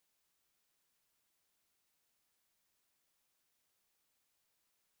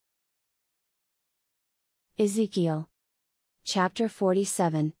Ezekiel. Chapter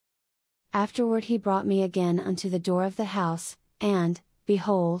 47. Afterward he brought me again unto the door of the house, and,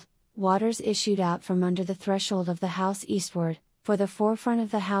 behold, waters issued out from under the threshold of the house eastward, for the forefront of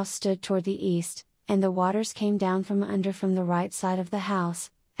the house stood toward the east, and the waters came down from under from the right side of the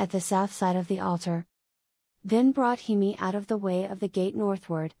house, at the south side of the altar. Then brought he me out of the way of the gate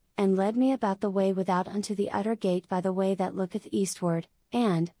northward, and led me about the way without unto the utter gate by the way that looketh eastward,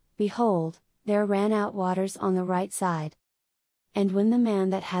 and, behold, there ran out waters on the right side. And when the man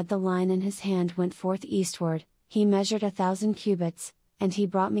that had the line in his hand went forth eastward, he measured 1,000 cubits, and he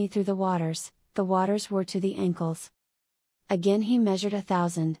brought me through the waters were to the ankles. Again he measured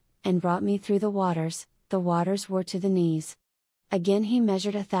 1,000, and brought me through the waters were to the knees. Again he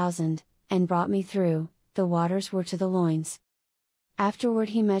measured 1,000, and brought me through, the waters were to the loins. Afterward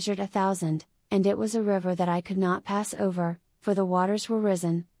he measured 1,000, and it was a river that I could not pass over, for the waters were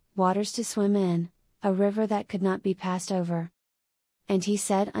risen, waters to swim in, a river that could not be passed over. And he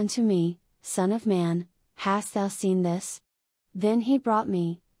said unto me, Son of man, hast thou seen this? Then he brought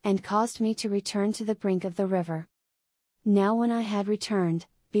me, and caused me to return to the brink of the river. Now when I had returned,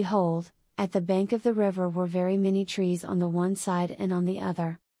 behold, at the bank of the river were very many trees on the one side and on the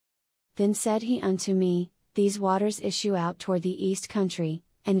other. Then said he unto me, These waters issue out toward the east country,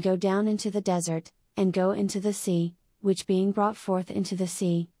 and go down into the desert, and go into the sea, which being brought forth into the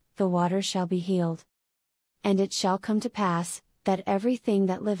sea, the waters shall be healed. And it shall come to pass, that everything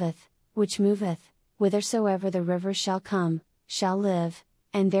that liveth, which moveth, whithersoever the river shall come, shall live,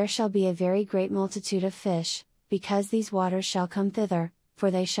 and there shall be a very great multitude of fish, because these waters shall come thither, for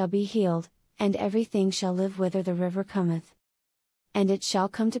they shall be healed, and everything shall live whither the river cometh. And it shall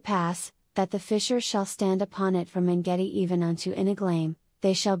come to pass, that the fishers shall stand upon it from Engedi even unto Eneglaim,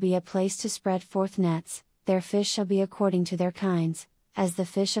 they shall be a place to spread forth nets, their fish shall be according to their kinds, as the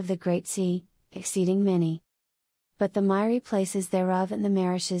fish of the great sea, exceeding many. But the miry places thereof and the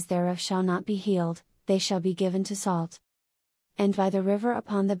marishes thereof shall not be healed, they shall be given to salt. And by the river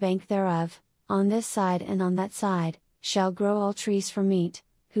upon the bank thereof, on this side and on that side, shall grow all trees for meat,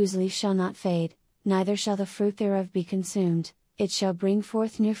 whose leaf shall not fade, neither shall the fruit thereof be consumed, it shall bring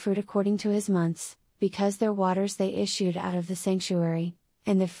forth new fruit according to his months, because their waters they issued out of the sanctuary,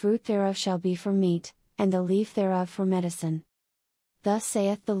 and the fruit thereof shall be for meat, and the leaf thereof for medicine. Thus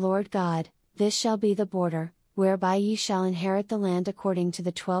saith the Lord God, This shall be the border, whereby ye shall inherit the land according to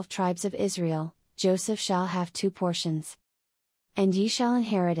the 12 tribes of Israel, Joseph shall have 2 portions. And ye shall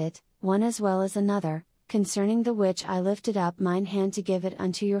inherit it, one as well as another, concerning the which I lifted up mine hand to give it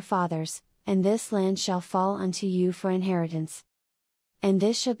unto your fathers, and this land shall fall unto you for inheritance. And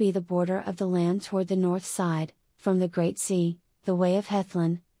this shall be the border of the land toward the north side, from the great sea, the way of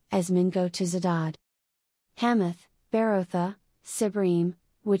Hethlon, as men go to Zedad. Hamath, Berotha, Sibrim,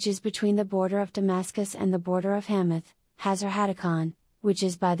 which is between the border of Damascus and the border of Hamath, Hazar-Hatticon, which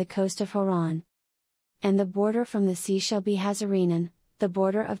is by the coast of Haran. And the border from the sea shall be Hazarenan, the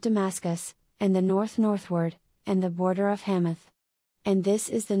border of Damascus, and the north northward, and the border of Hamath. And this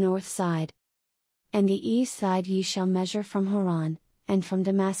is the north side. And the east side ye shall measure from Haran, and from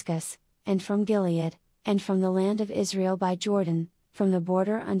Damascus, and from Gilead, and from the land of Israel by Jordan, from the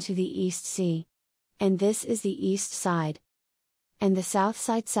border unto the east sea. And this is the east side. And the south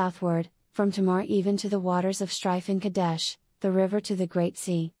side southward, from Tamar even to the waters of Strife in Kadesh, the river to the great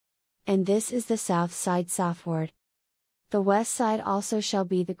sea. And this is the south side southward. The west side also shall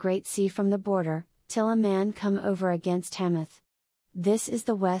be the great sea from the border, till a man come over against Hamath. This is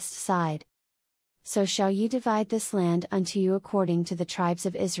the west side. So shall ye divide this land unto you according to the tribes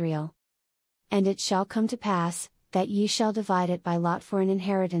of Israel. And it shall come to pass, that ye shall divide it by lot for an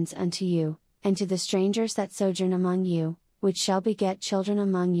inheritance unto you, and to the strangers that sojourn among you, which shall beget children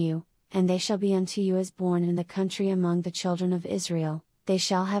among you, and they shall be unto you as born in the country among the children of Israel, they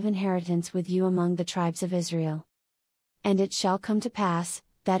shall have inheritance with you among the tribes of Israel. And it shall come to pass,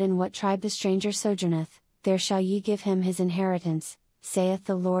 that in what tribe the stranger sojourneth, there shall ye give him his inheritance, saith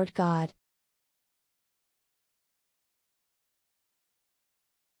the Lord God.